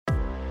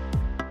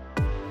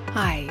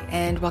Hi,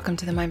 and welcome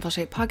to the Mindful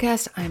Shape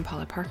podcast. I'm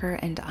Paula Parker,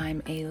 and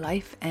I'm a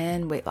life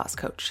and weight loss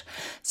coach.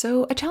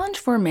 So a challenge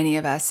for many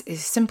of us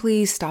is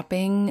simply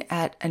stopping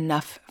at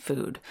enough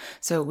food.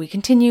 So we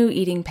continue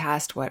eating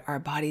past what our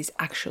bodies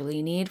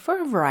actually need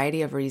for a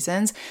variety of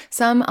reasons.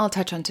 Some I'll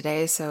touch on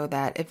today so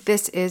that if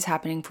this is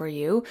happening for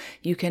you,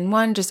 you can,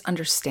 one, just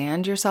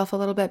understand yourself a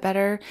little bit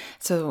better.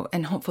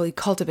 And hopefully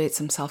cultivate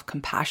some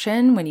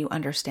self-compassion when you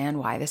understand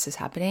why this is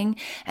happening.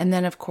 And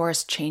then, of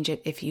course, change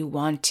it if you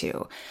want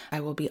to. I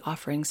will be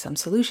offering some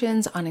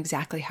solutions on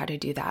exactly how to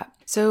do that.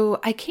 So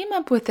I came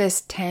up with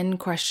this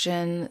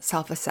 10-question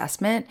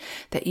self-assessment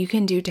that you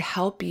can do to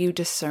help you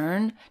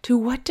discern to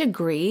what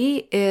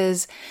degree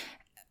is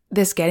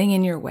this getting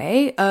in your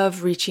way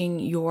of reaching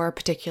your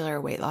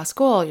particular weight loss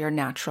goal, your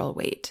natural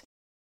weight.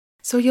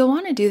 So you'll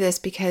want to do this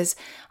because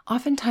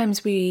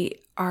oftentimes we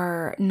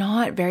are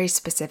not very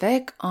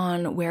specific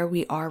on where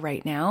we are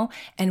right now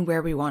and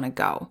where we want to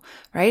go,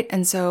 right?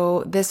 And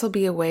so this will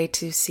be a way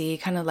to see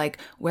kind of like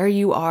where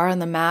you are on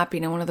the map,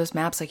 one of those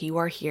maps like you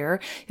are here.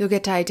 You'll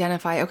get to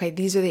identify, okay,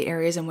 these are the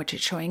areas in which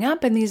it's showing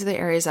up and these are the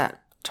areas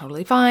that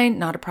totally fine,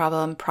 not a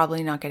problem,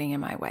 probably not getting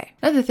in my way.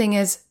 Another thing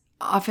is,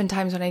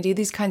 oftentimes when I do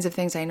these kinds of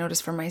things, I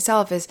notice for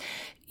myself is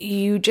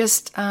you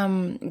just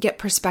get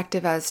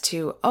perspective as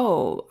to,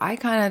 oh, I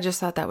kind of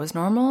just thought that was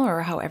normal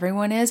or how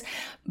everyone is,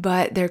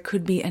 but there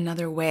could be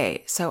another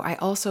way. So I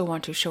also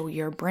want to show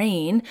your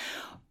brain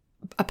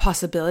a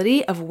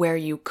possibility of where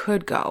you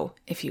could go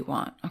if you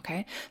want,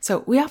 okay?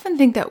 So we often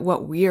think that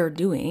what we are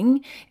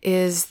doing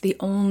is the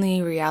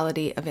only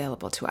reality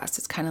available to us.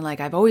 It's kind of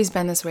like, I've always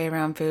been this way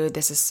around food.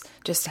 This is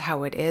just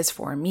how it is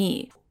for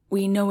me.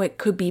 We know it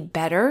could be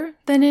better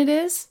than it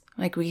is.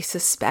 Like we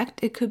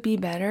suspect it could be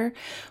better.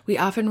 We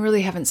often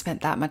really haven't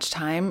spent that much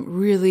time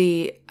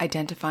really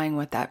identifying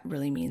what that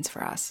really means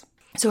for us.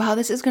 So how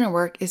this is going to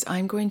work is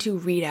I'm going to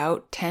read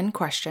out 10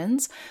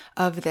 questions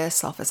of this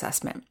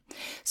self-assessment.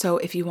 So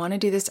if you want to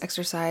do this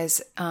exercise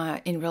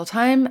in real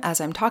time as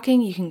I'm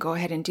talking, you can go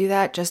ahead and do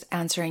that, just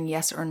answering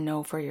yes or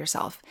no for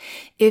yourself.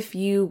 If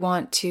you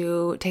want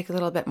to take a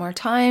little bit more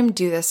time,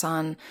 do this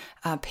on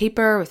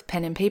paper with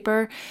pen and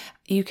paper,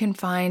 you can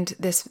find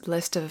this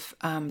list of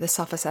this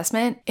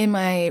self-assessment in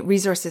my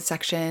resources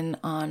section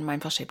on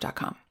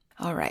mindfulshape.com.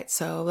 All right,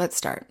 so let's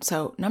start.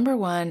 So number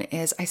 1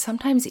 is I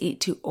sometimes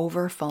eat to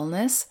over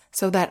fullness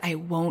so that I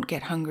won't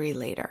get hungry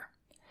later.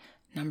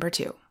 Number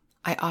 2,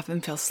 I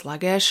often feel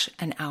sluggish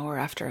an hour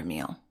after a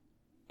meal.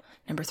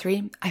 Number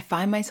 3, I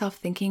find myself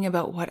thinking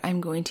about what I'm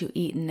going to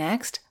eat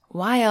next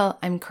while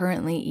I'm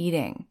currently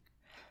eating.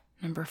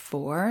 Number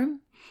 4,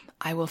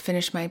 I will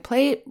finish my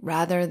plate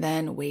rather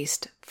than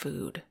waste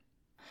food.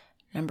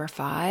 Number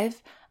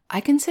 5, I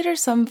consider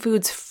some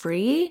foods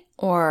free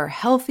or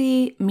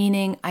healthy,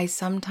 meaning I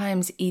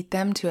sometimes eat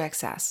them to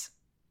excess.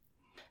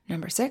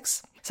 Number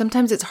 6,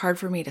 sometimes it's hard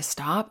for me to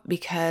stop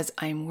because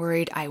I'm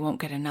worried I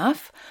won't get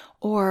enough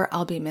or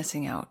I'll be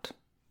missing out.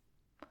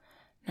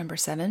 Number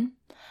 7,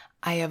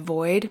 I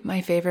avoid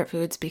my favorite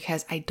foods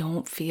because I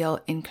don't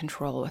feel in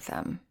control with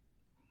them.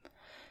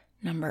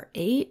 Number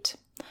 8,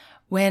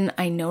 when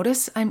I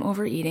notice I'm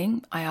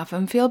overeating, I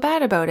often feel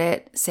bad about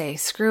it, say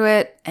screw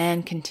it,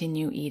 and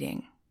continue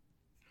eating.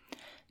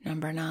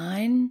 Number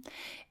 9,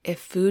 if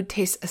food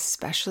tastes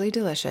especially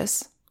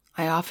delicious,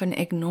 I often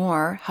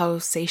ignore how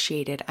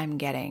satiated I'm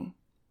getting.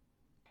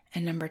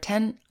 And number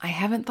 10, I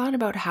haven't thought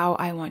about how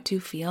I want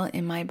to feel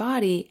in my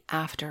body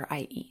after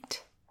I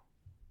eat.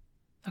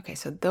 Okay,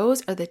 so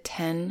those are the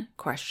 10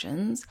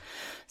 questions.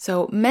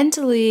 So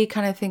mentally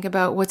kind of think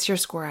about what's your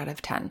score out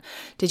of 10.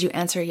 Did you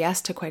answer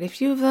yes to quite a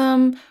few of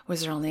them?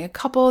 Was there only a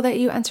couple that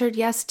you answered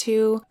yes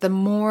to? The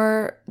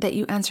more that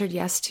you answered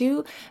yes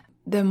to,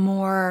 the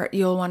more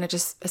you'll want to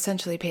just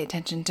essentially pay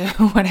attention to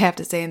what I have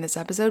to say in this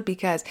episode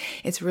because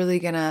it's really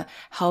going to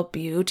help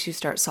you to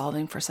start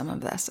solving for some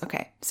of this.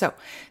 Okay, so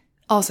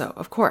also,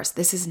 of course,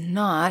 this is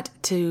not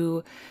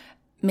to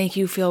make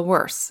you feel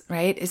worse,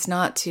 right? It's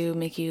not to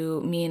make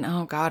you mean,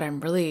 oh God, I'm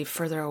really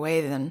further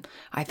away than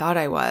I thought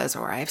I was,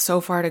 or I have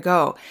so far to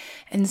go.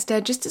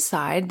 Instead, just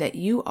decide that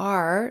you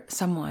are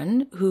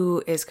someone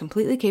who is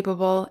completely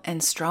capable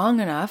and strong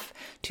enough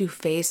to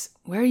face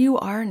where you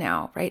are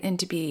now, right? And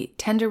to be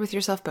tender with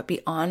yourself, but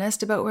be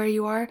honest about where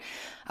you are.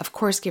 Of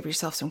course, give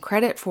yourself some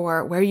credit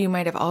for where you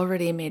might have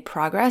already made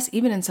progress,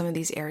 even in some of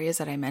these areas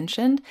that I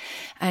mentioned,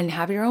 and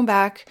have your own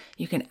back.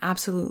 You can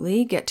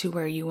absolutely get to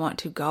where you want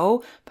to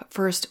go. But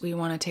first, we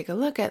want to take a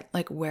look at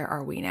where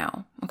are we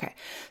now? Okay.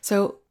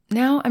 So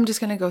now I'm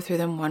just going to go through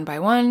them one by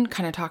one,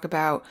 kind of talk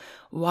about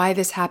why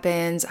this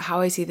happens,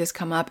 how I see this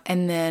come up,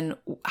 and then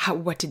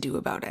what to do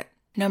about it.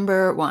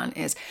 Number 1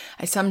 is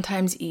I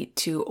sometimes eat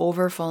to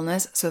over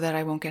fullness so that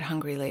I won't get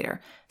hungry later.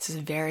 This is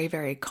very,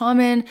 very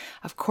common.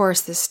 Of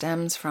course, this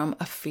stems from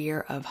a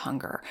fear of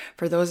hunger.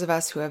 For those of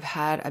us who have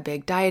had a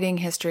big dieting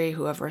history,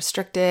 who have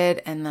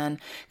restricted and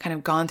then kind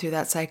of gone through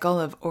that cycle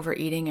of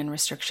overeating and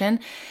restriction,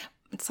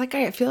 it's like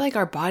I feel like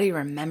our body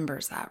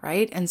remembers that,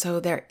 right? And so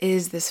there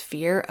is this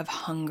fear of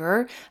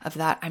hunger, of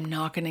that I'm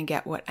not going to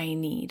get what I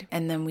need.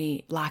 And then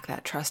we lack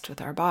that trust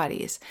with our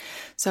bodies.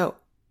 So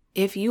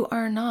if you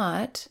are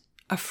not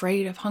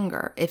afraid of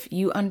hunger, if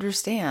you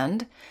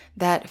understand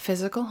that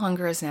physical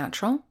hunger is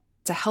natural,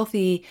 it's a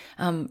healthy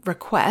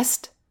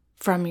request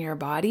from your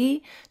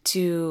body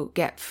to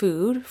get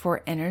food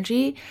for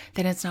energy,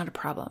 then it's not a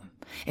problem.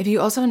 If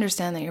you also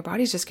understand that your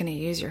body's just going to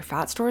use your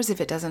fat stores if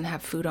it doesn't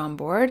have food on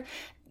board,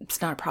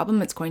 it's not a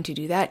problem. It's going to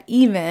do that.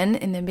 Even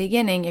in the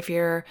beginning, if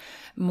you're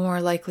more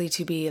likely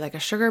to be like a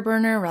sugar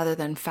burner rather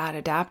than fat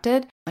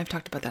adapted. I've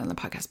talked about that on the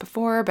podcast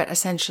before, but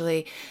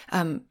essentially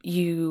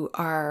you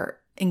are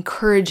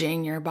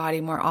encouraging your body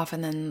more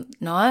often than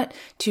not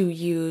to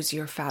use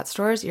your fat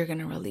stores, you're going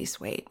to release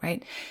weight,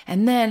 right?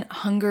 And then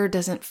hunger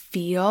doesn't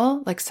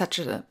feel like such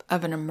of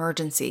an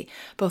emergency,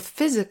 both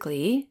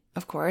physically,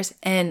 of course,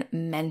 and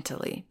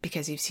mentally,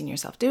 because you've seen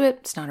yourself do it.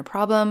 It's not a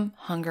problem.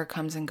 Hunger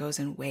comes and goes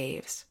in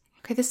waves.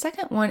 Okay, the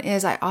second one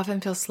is I often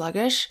feel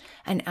sluggish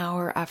an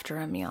hour after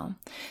a meal.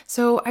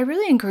 So I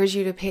really encourage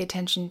you to pay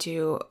attention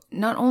to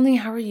not only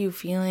how are you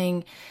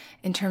feeling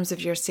in terms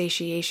of your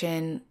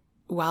satiation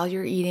while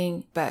you're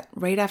eating, but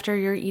right after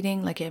you're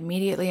eating, like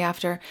immediately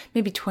after,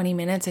 maybe 20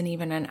 minutes and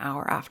even an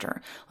hour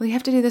after. Will you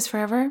have to do this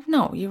forever?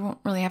 No, you won't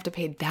really have to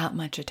pay that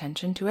much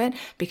attention to it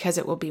because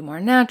it will be more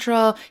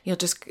natural.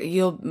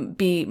 You'll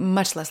be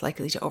much less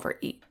likely to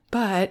overeat.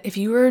 But if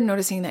you are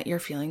noticing that you're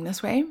feeling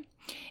this way,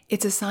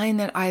 it's a sign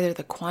that either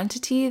the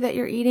quantity that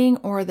you're eating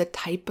or the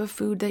type of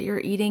food that you're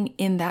eating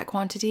in that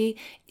quantity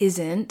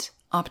isn't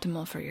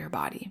optimal for your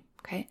body.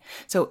 Okay.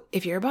 So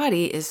if your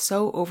body is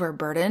so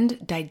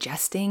overburdened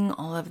digesting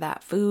all of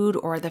that food,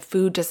 or the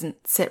food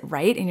doesn't sit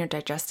right in your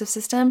digestive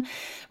system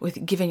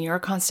given your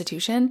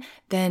constitution,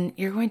 then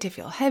you're going to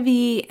feel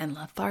heavy and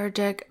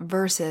lethargic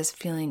versus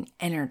feeling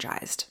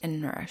energized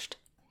and nourished.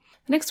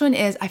 The next one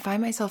is I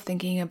find myself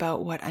thinking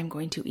about what I'm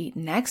going to eat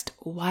next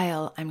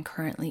while I'm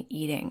currently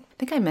eating. I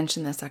think I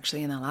mentioned this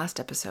actually in the last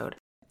episode.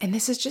 And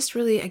this is just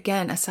really,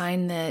 again, a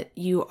sign that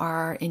you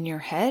are in your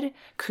head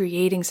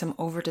creating some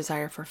over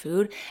desire for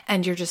food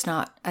and you're just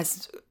not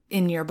as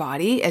in your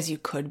body as you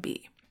could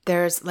be.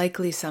 There's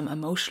likely some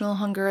emotional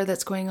hunger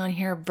that's going on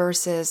here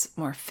versus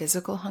more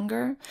physical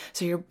hunger.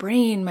 So your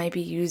brain might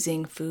be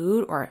using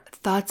food or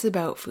thoughts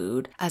about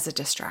food as a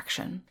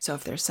distraction. So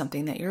if there's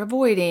something that you're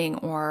avoiding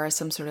or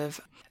some sort of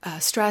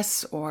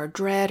stress or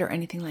dread or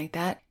anything like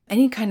that,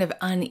 any kind of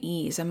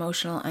unease,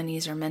 emotional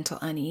unease or mental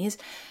unease,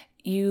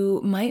 you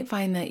might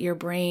find that your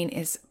brain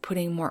is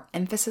putting more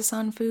emphasis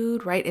on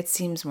food, right? It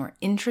seems more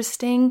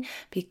interesting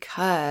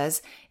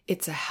because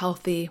it's a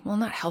healthy, well,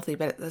 not healthy,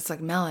 but it's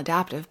like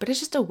maladaptive, but it's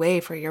just a way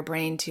for your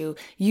brain to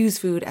use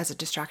food as a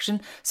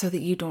distraction so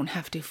that you don't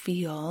have to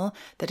feel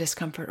the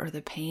discomfort or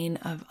the pain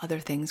of other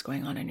things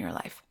going on in your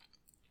life.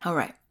 All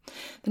right.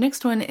 The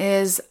next one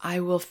is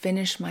I will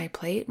finish my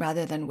plate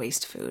rather than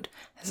waste food.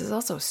 This is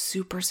also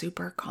super,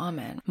 super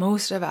common.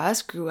 Most of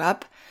us grew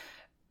up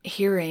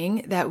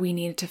hearing that we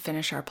needed to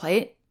finish our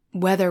plate,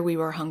 whether we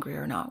were hungry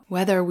or not,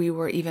 whether we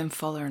were even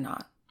full or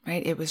not,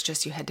 right? It was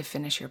just you had to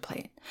finish your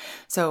plate.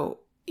 So,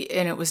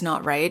 and it was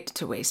not right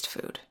to waste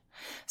food.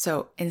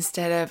 So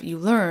you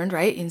learned,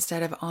 right?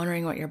 Instead of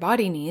honoring what your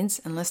body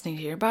needs and listening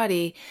to your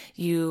body,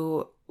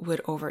 you would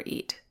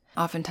overeat.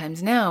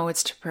 Oftentimes now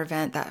it's to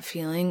prevent that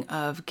feeling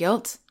of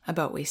guilt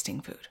about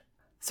wasting food.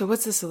 So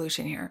what's the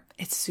solution here?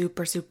 It's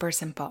super, super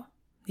simple.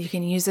 You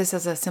can use this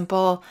as a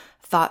simple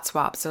thought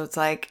swap. So it's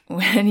like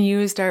when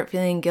you start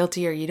feeling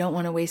guilty or you don't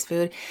want to waste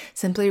food,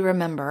 simply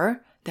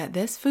remember that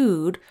this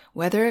food,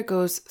 whether it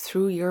goes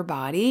through your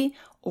body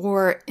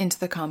or into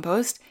the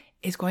compost,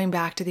 is going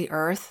back to the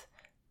earth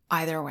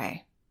either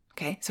way.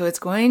 Okay, so it's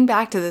going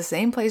back to the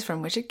same place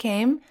from which it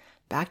came,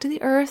 back to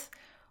the earth,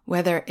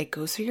 whether it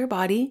goes through your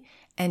body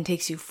and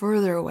takes you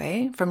further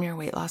away from your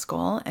weight loss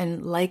goal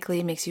and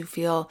likely makes you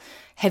feel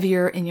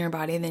heavier in your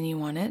body than you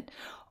want it,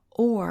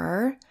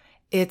 or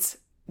it's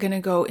going to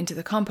go into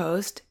the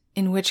compost,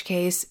 in which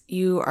case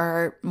you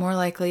are more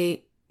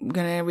likely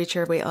going to reach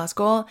your weight loss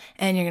goal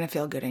and you're going to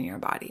feel good in your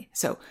body.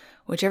 So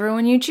whichever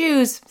one you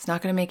choose, it's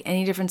not going to make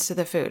any difference to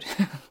the food.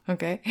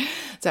 Okay.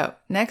 So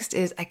next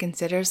is I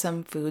consider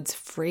some foods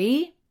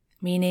free,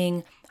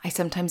 meaning I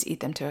sometimes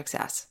eat them to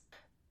excess.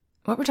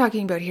 What we're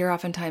talking about here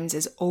oftentimes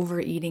is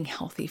overeating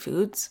healthy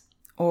foods,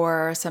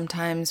 or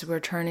sometimes we're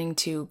turning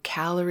to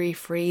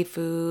calorie-free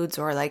foods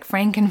or like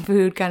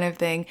Frankenfood kind of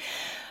thing.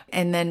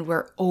 And then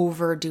we're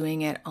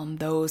overdoing it on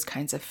those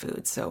kinds of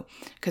foods. So,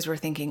 because we're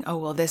thinking, oh,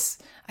 well,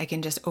 I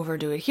can just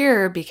overdo it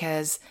here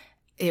because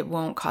it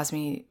won't cause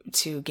me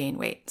to gain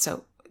weight.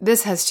 So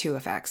this has two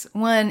effects.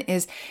 One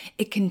is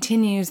it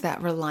continues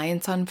that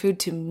reliance on food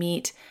to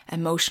meet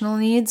emotional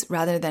needs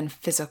rather than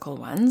physical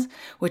ones,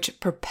 which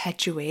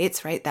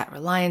perpetuates, right, that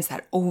reliance,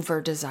 that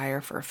over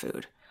desire for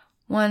food.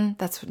 One,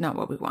 that's not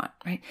what we want,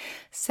 right?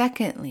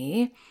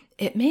 Secondly,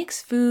 it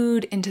makes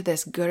food into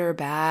this good or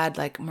bad,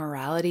 like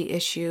morality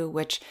issue,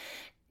 which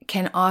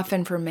can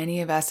often, for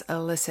many of us,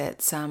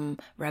 elicit some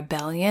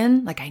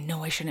rebellion. Like, I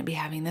know I shouldn't be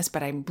having this,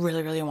 but I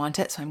really, really want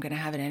it, so I'm going to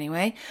have it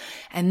anyway.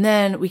 And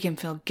then we can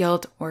feel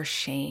guilt or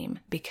shame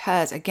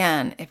because,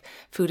 again, if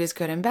food is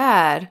good and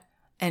bad,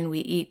 and we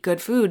eat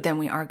good food, then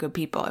we are good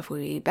people. If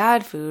we eat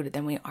bad food,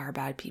 then we are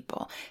bad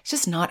people. It's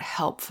just not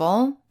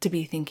helpful to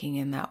be thinking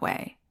in that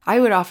way. I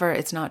would offer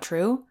it's not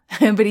true.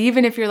 But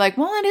even if you're like,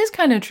 well, it is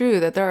kind of true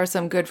that there are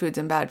some good foods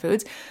and bad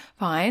foods,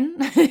 fine.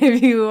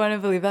 If you want to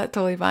believe that,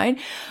 totally fine.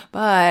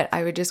 But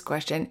I would just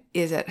question,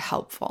 is it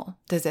helpful?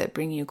 Does it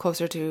bring you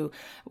closer to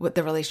what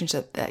the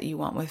relationship that you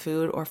want with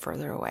food or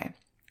further away?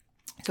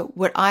 So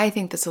what I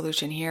think the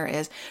solution here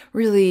is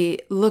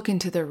really look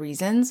into the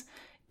reasons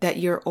that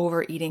you're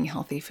overeating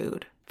healthy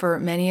food. For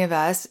many of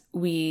us,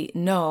 we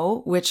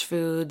know which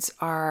foods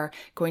are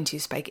going to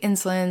spike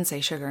insulin, say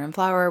sugar and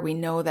flour. We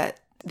know that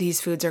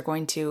these foods are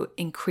going to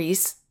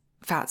increase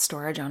fat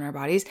storage on our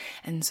bodies.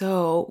 And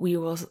so we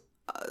will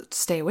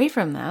stay away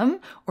from them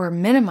or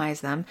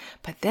minimize them,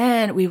 but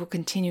then we will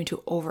continue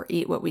to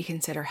overeat what we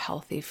consider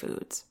healthy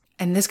foods.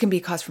 And this can be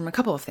caused from a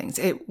couple of things.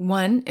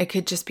 It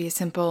could just be a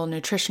simple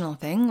nutritional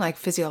thing, like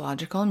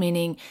physiological,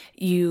 meaning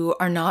you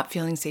are not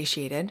feeling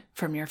satiated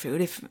from your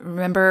food. I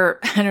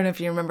don't know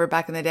if you remember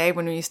back in the day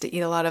when we used to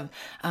eat a lot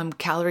of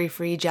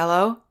calorie-free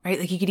Jell-O, right?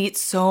 Like you could eat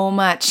so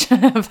much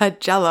of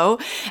that Jell-O.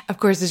 Of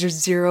course, there's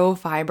zero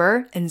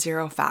fiber and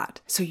zero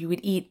fat. So you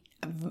would eat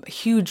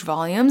huge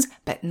volumes,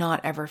 but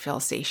not ever feel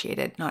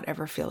satiated, not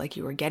ever feel like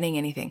you were getting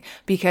anything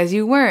because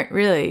you weren't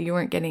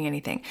getting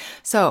anything.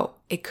 So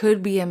it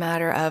could be a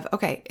matter of,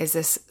 okay, is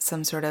this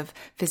some sort of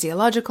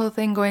physiological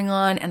thing going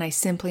on? And I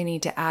simply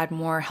need to add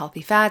more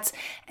healthy fats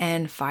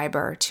and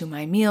fiber to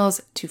my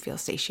meals to feel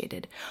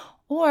satiated.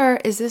 Or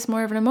is this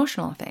more of an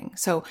emotional thing?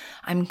 So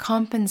I'm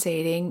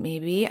compensating,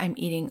 maybe I'm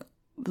eating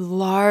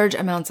large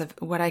amounts of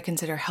what I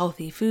consider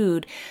healthy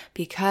food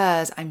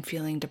because I'm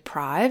feeling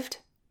deprived,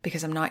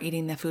 because I'm not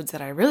eating the foods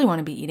that I really want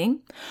to be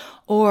eating,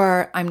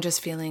 or I'm just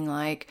feeling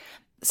like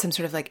some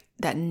sort of like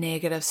that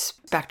negative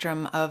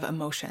spectrum of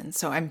emotions.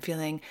 So I'm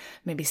feeling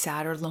maybe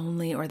sad or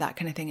lonely or that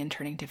kind of thing and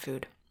turning to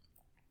food.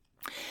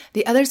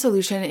 The other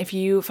solution, if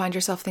you find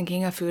yourself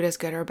thinking of food as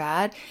good or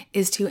bad,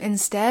 is to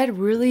instead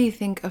really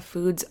think of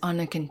foods on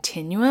a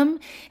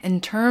continuum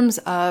in terms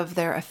of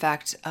their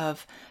effect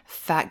of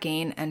fat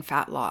gain and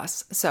fat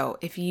loss. So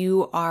if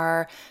you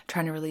are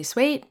trying to release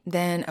weight,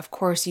 then of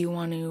course you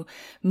want to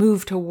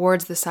move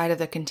towards the side of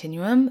the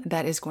continuum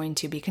that is going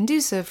to be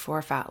conducive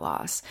for fat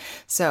loss.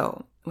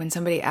 So when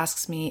somebody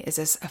asks me, is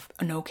this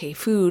an okay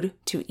food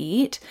to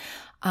eat?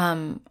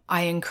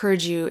 I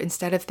encourage you,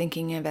 instead of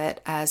thinking of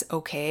it as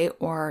okay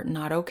or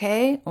not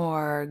okay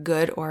or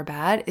good or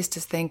bad, is to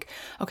think,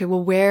 okay,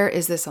 well, where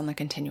is this on the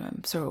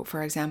continuum? So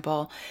for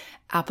example,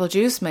 apple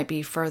juice might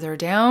be further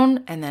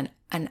down and then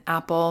an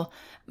apple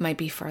might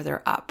be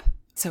further up.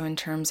 So in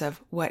terms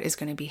of what is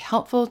going to be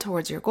helpful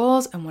towards your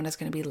goals and what is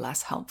going to be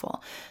less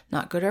helpful,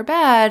 not good or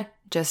bad,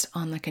 just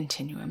on the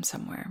continuum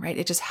somewhere, right?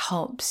 It just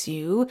helps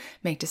you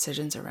make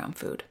decisions around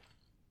food.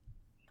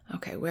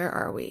 Okay, where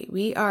are we?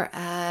 We are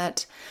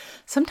at,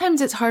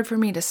 sometimes it's hard for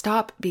me to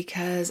stop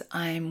because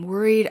I'm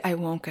worried I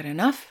won't get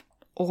enough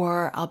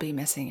or I'll be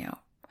missing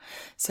out.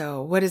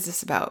 So what is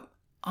this about?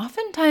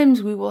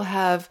 Oftentimes we will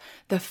have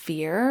the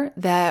fear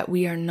that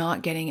we are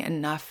not getting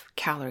enough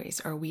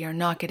calories or we are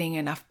not getting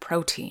enough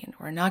protein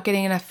or not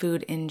getting enough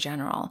food in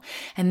general.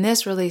 And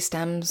this really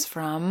stems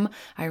from,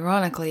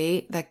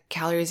 ironically, the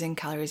calories in,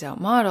 calories out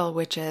model,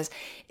 which is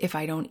if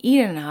I don't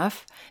eat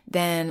enough,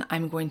 then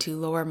I'm going to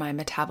lower my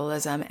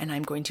metabolism and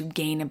I'm going to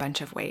gain a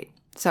bunch of weight.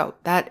 So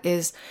that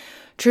is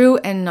true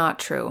and not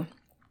true.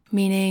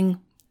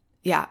 Meaning,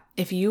 yeah,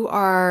 if you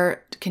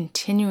are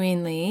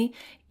continually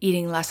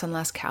eating less and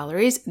less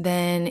calories,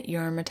 then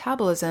your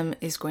metabolism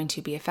is going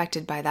to be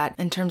affected by that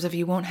in terms of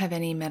you won't have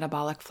any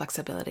metabolic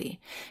flexibility.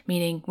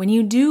 Meaning when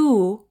you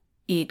do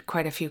eat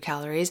quite a few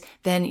calories,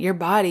 then your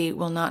body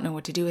will not know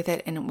what to do with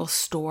it and it will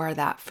store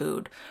that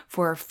food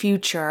for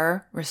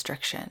future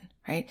restriction,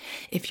 right?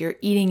 If you're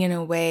eating in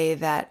a way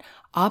that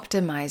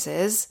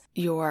optimizes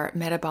your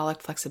metabolic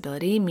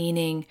flexibility,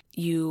 meaning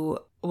you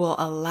will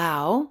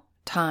allow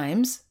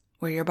times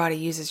where your body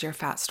uses your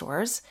fat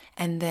stores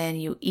and then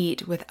you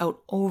eat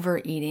without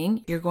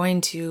overeating, you're going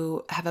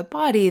to have a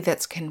body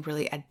that can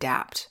really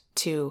adapt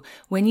to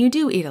when you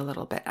do eat a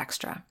little bit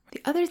extra.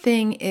 The other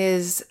thing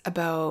is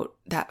about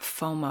that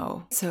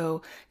FOMO.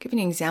 So give you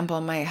an example,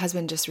 my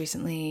husband just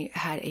recently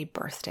had a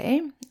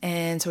birthday.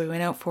 And so we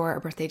went out for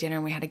a birthday dinner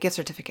and we had a gift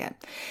certificate.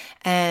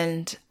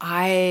 And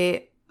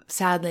I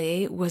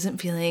sadly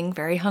wasn't feeling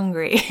very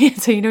hungry.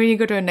 So, when you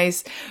go to a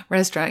nice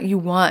restaurant, you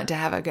want to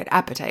have a good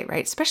appetite,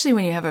 right? Especially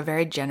when you have a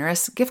very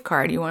generous gift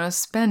card, you want to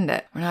spend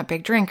it. We're not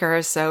big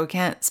drinkers, so we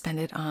can't spend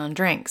it on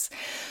drinks.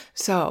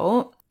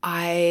 So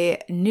I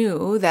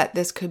knew that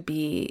this could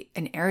be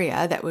an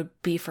area that would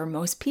be for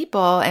most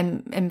people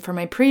and for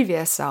my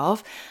previous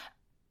self,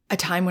 a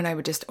time when I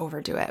would just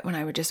overdo it, when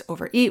I would just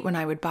overeat, when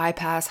I would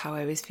bypass how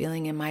I was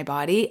feeling in my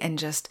body and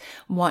just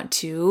want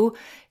to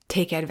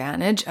take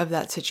advantage of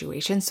that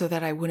situation so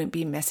that I wouldn't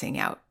be missing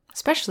out,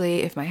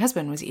 especially if my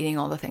husband was eating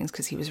all the things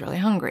because he was really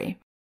hungry.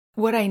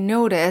 What I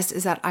noticed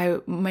is that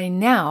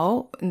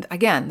now,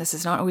 again, this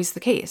is not always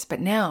the case, but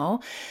now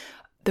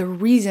the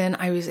reason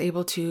I was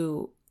able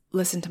to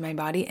listen to my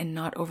body and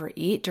not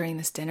overeat during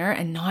this dinner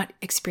and not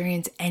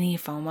experience any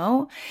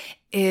FOMO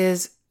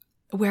is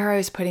where I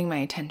was putting my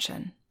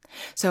attention.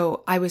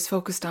 So I was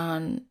focused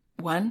on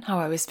one, how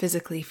I was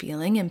physically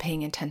feeling and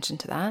paying attention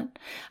to that.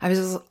 I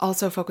was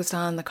also focused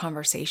on the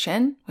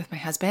conversation with my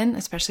husband,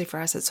 especially for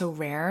us. It's so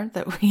rare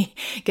that we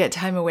get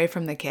time away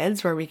from the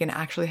kids where we can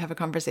actually have a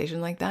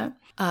conversation like that.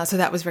 So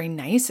that was very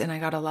nice. And I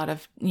got a lot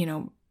of,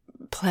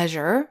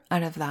 pleasure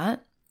out of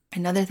that.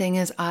 Another thing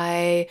is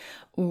I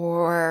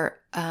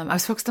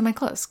was focused on my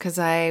clothes because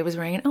I was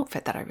wearing an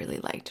outfit that I really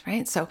liked,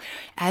 right? So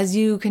as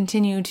you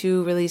continue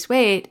to release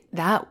weight,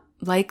 that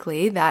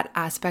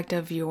aspect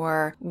of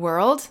your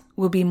world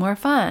will be more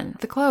fun,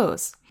 the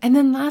clothes. And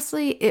then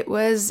lastly, it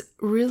was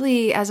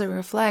really, as I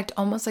reflect,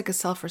 almost like a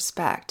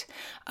self-respect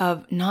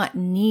of not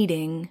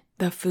needing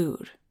the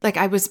food. Like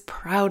I was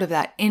proud of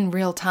that in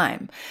real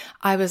time.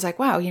 I was like,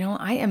 wow,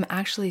 I am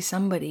actually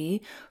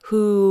somebody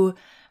who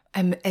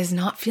is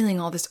not feeling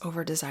all this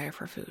over desire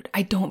for food.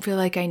 I don't feel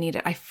like I need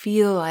it. I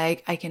feel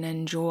like I can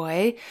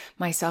enjoy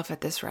myself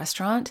at this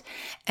restaurant.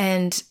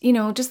 And,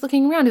 just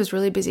looking around, it was a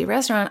really busy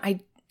restaurant.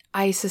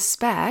 I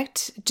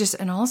suspect, just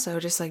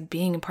like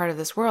being a part of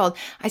this world,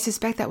 I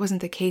suspect that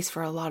wasn't the case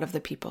for a lot of the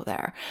people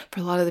there. For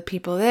a lot of the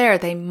people there,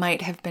 they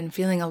might have been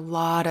feeling a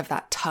lot of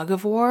that tug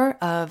of war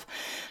of,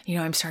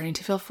 I'm starting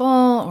to feel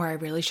full, or I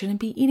really shouldn't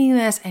be eating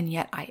this, and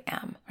yet I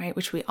am, right?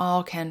 Which we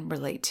all can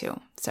relate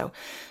to. So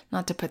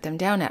not to put them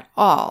down at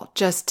all,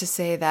 just to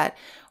say that,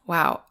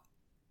 wow,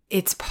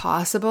 it's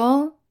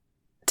possible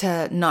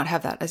to not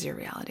have that as your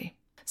reality.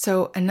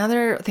 So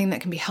another thing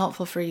that can be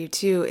helpful for you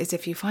too is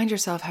if you find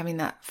yourself having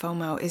that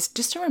FOMO is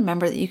just to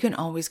remember that you can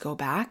always go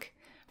back.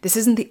 This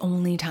isn't the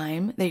only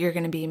time that you're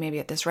going to be maybe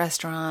at this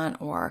restaurant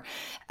or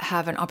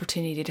have an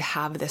opportunity to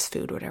have this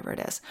food, whatever it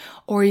is.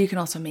 Or you can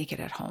also make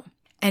it at home.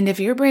 And if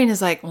your brain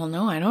is like, well,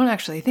 no, I don't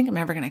actually think I'm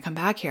ever going to come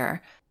back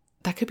here,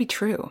 that could be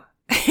true.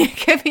 It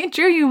could be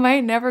true. You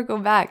might never go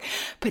back.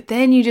 But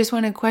then you just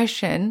want to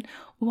question,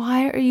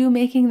 why are you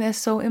making this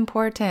so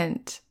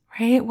important?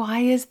 Right?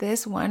 Why is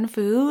this one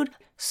food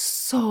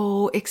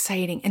so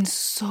exciting and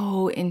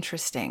so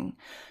interesting?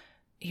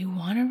 You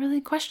want to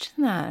really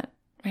question that,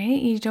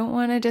 right? You don't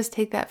want to just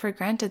take that for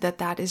granted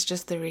that is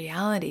just the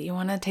reality. You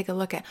want to take a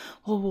look at,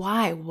 well,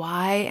 why?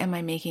 Why am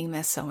I making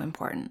this so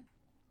important?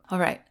 All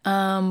right.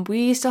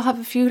 We still have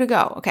a few to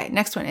go. Okay.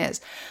 Next one is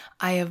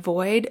I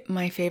avoid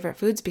my favorite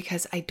foods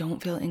because I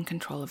don't feel in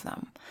control of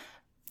them.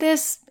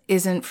 This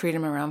isn't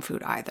freedom around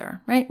food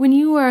either, right? When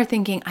you are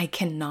thinking, I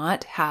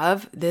cannot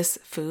have this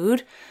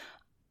food,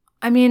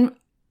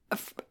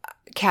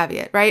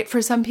 caveat, right?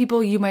 For some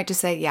people, you might just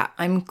say, yeah,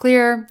 I'm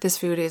clear. This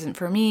food isn't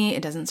for me.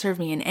 It doesn't serve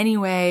me in any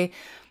way.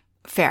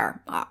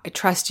 Fair. I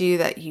trust you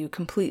that you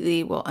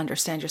completely will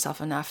understand yourself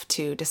enough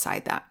to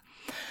decide that.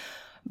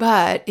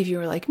 But if you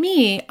were like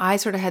me, I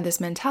sort of had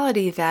this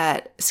mentality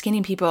that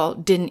skinny people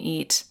didn't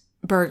eat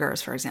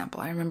burgers, for example.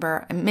 I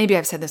remember, and maybe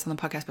I've said this on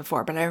the podcast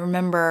before, but I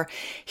remember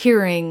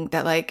hearing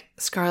that like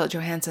Scarlett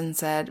Johansson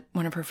said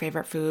one of her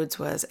favorite foods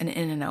was an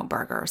In-N-Out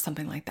burger or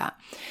something like that.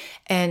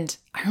 And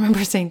I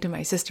remember saying to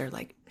my sister,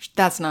 like,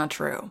 that's not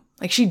true.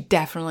 Like, she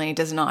definitely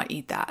does not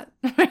eat that.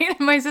 Right? And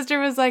my sister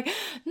was like,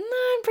 no,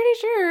 I'm pretty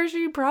sure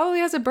she probably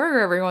has a burger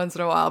every once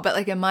in a while. But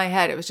like in my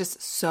head, it was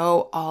just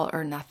so all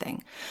or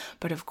nothing.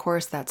 But of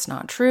course, that's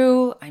not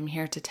true. I'm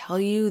here to tell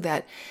you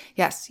that,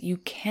 yes, you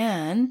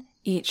can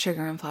eat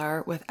sugar and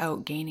flour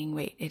without gaining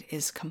weight. It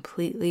is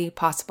completely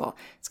possible.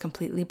 It's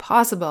completely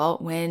possible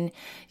when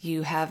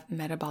you have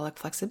metabolic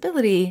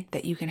flexibility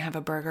that you can have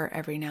a burger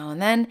every now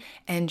and then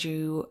and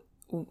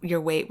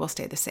your weight will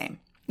stay the same.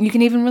 You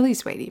can even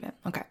release weight even.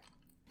 Okay.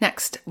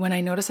 Next, when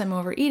I notice I'm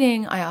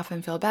overeating, I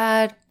often feel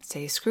bad,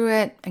 say screw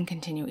it, and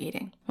continue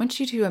eating. I want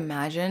you to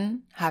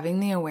imagine having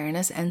the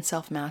awareness and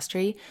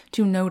self-mastery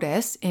to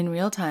notice in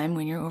real time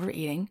when you're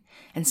overeating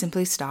and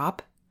simply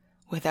stop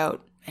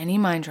without any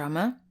mind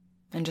drama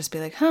and just be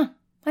like, I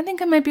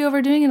think I might be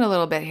overdoing it a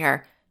little bit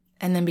here,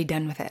 and then be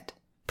done with it.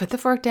 Put the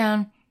fork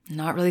down,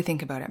 not really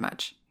think about it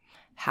much.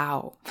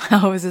 How?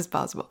 How is this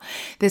possible?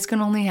 This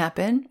can only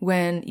happen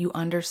when you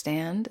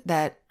understand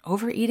that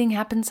overeating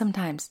happens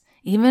sometimes,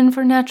 even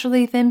for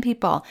naturally thin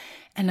people.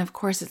 And of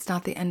course, it's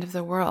not the end of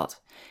the world.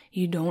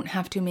 You don't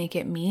have to make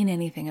it mean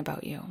anything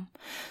about you.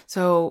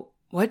 So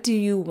what do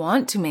you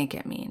want to make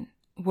it mean?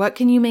 What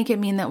can you make it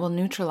mean that will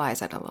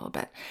neutralize it a little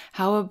bit?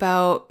 How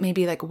about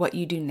maybe like what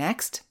you do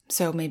next?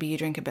 So maybe you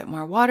drink a bit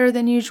more water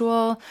than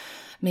usual.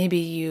 Maybe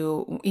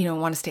you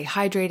want to stay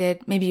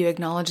hydrated. Maybe you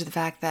acknowledge the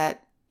fact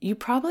that you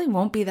probably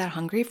won't be that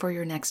hungry for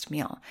your next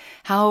meal.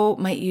 How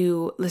might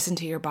you listen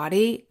to your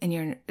body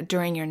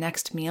during your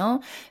next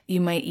meal? You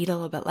might eat a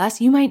little bit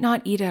less. You might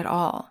not eat at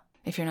all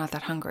if you're not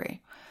that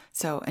hungry.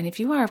 So, and if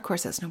you are, of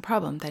course, that's no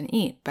problem, then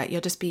eat. But you'll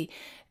just be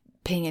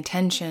paying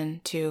attention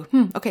to,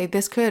 okay,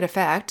 this could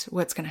affect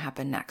what's going to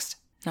happen next.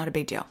 Not a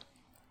big deal.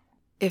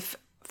 If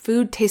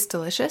food tastes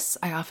delicious,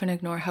 I often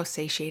ignore how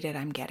satiated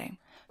I'm getting.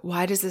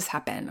 Why does this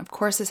happen? Of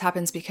course, this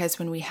happens because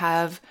when we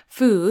have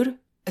food,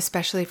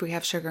 especially if we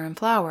have sugar and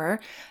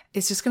flour,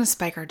 it's just going to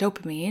spike our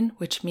dopamine,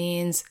 which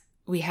means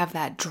we have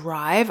that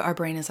drive. Our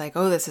brain is like,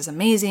 oh, this is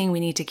amazing. We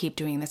need to keep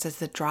doing this. It's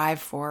the drive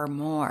for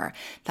more.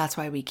 That's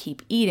why we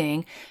keep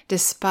eating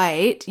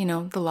despite,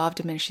 the law of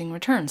diminishing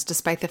returns,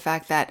 despite the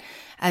fact that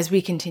as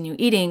we continue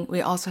eating,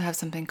 we also have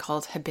something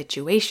called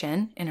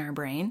habituation in our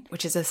brain,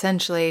 which is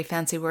essentially a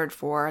fancy word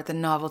for the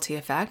novelty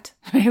effect.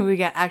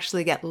 We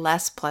actually get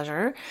less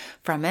pleasure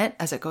from it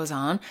as it goes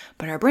on.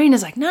 But our brain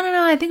is like, no,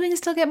 I think we can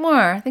still get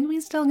more.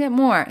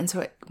 And so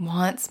it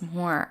wants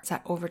more. It's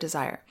that over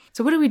desire.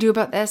 So what do we do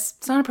about this?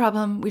 It's not a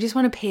problem. We just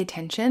want to pay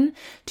attention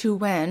to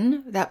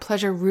when that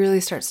pleasure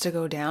really starts to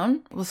go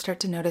down. We'll start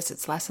to notice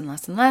it's less and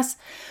less and less.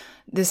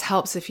 This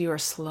helps if you are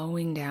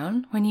slowing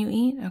down when you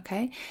eat,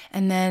 okay?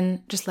 And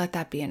then just let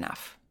that be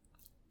enough.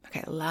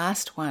 Okay,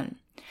 last one.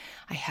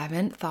 I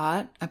haven't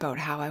thought about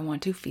how I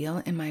want to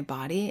feel in my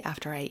body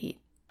after I eat.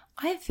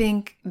 I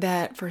think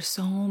that for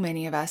so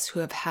many of us who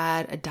have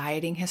had a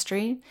dieting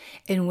history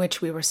in which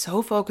we were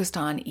so focused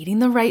on eating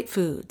the right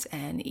foods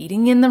and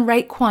eating in the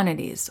right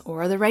quantities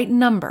or the right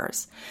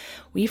numbers,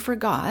 we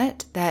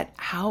forgot that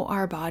how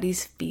our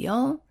bodies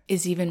feel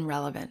is even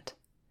relevant.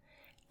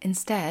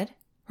 Instead,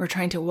 we're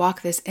trying to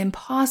walk this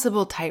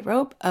impossible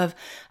tightrope of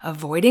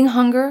avoiding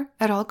hunger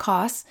at all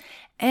costs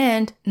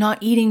and not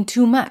eating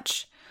too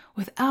much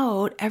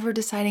without ever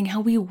deciding how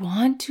we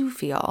want to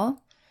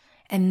feel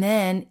and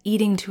then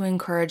eating to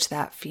encourage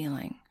that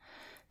feeling.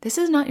 This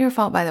is not your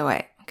fault, by the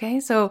way, okay?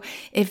 So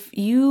if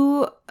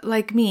you,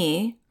 like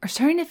me, are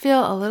starting to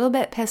feel a little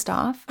bit pissed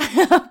off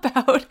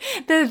about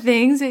the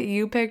things that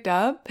you picked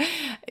up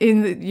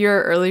in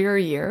your earlier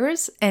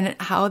years and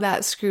how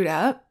that screwed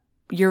up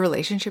your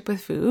relationship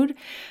with food,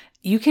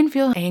 you can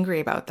feel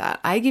angry about that.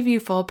 I give you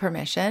full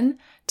permission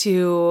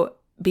to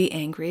be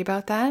angry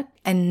about that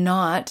and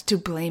not to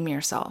blame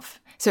yourself.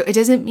 So it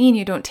doesn't mean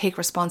you don't take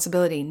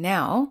responsibility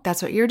now.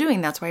 That's what you're doing.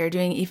 That's why you're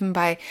doing, even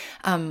by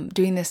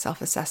doing this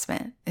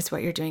self-assessment. It's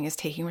what you're doing is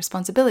taking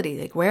responsibility.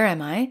 Like, where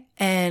am I?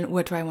 And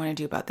what do I want to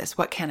do about this?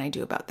 What can I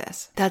do about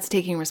this? That's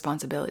taking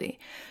responsibility.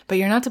 But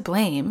you're not to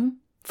blame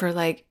for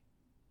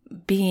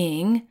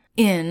being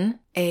in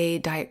a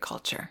diet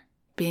culture,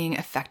 being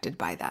affected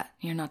by that.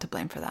 You're not to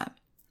blame for that.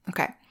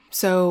 Okay.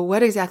 So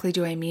what exactly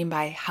do I mean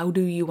by how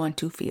do you want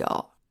to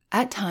feel?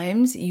 At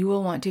times, you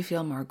will want to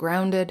feel more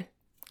grounded,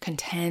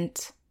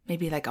 content,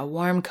 maybe like a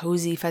warm,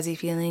 cozy, fuzzy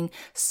feeling,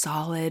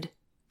 solid,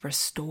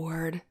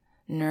 restored,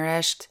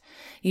 nourished.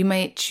 You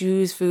might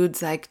choose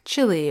foods like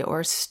chili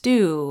or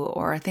stew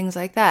or things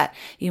like that.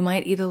 You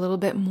might eat a little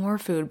bit more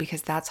food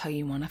because that's how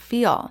you want to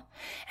feel.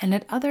 And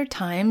at other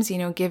times,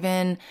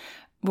 given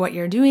what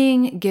you're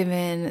doing,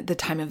 given the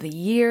time of the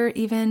year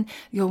even,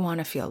 you'll want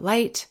to feel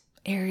light,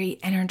 airy,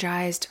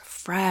 energized,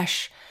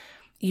 fresh.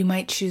 You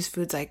might choose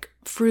foods like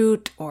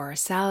fruit or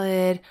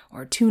salad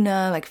or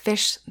tuna, like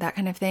fish, that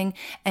kind of thing.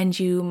 And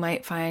you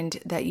might find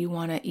that you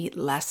want to eat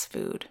less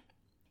food.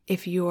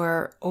 If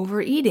you're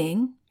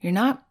overeating, you're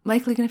not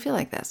likely going to feel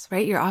like this,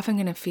 right? You're often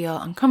going to feel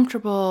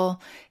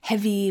uncomfortable,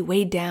 heavy,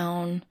 weighed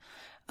down,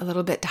 a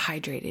little bit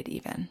dehydrated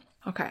even.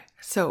 Okay,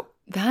 so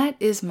that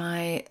is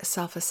my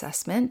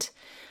self-assessment.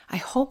 I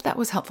hope that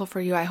was helpful for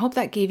you. I hope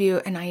that gave you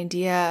an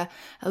idea,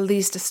 at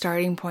least a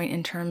starting point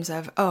in terms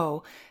of,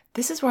 oh,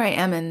 this is where I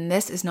am and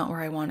this is not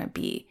where I want to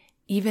be.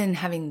 Even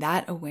having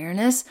that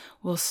awareness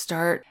will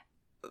start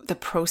the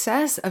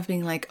process of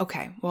being like,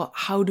 okay, well,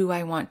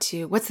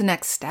 what's the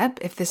next step?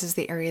 If this is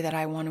the area that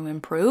I want to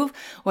improve,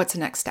 what's the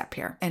next step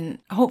here? And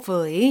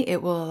hopefully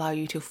it will allow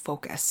you to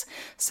focus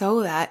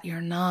so that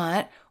you're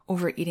not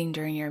overeating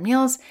during your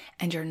meals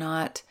and you're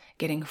not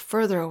getting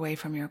further away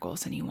from your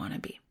goals than you want to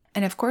be.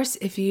 And of course,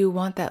 if you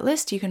want that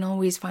list, you can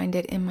always find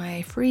it in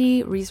my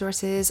free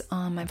resources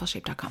on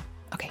mindfulshape.com.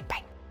 Okay,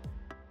 bye.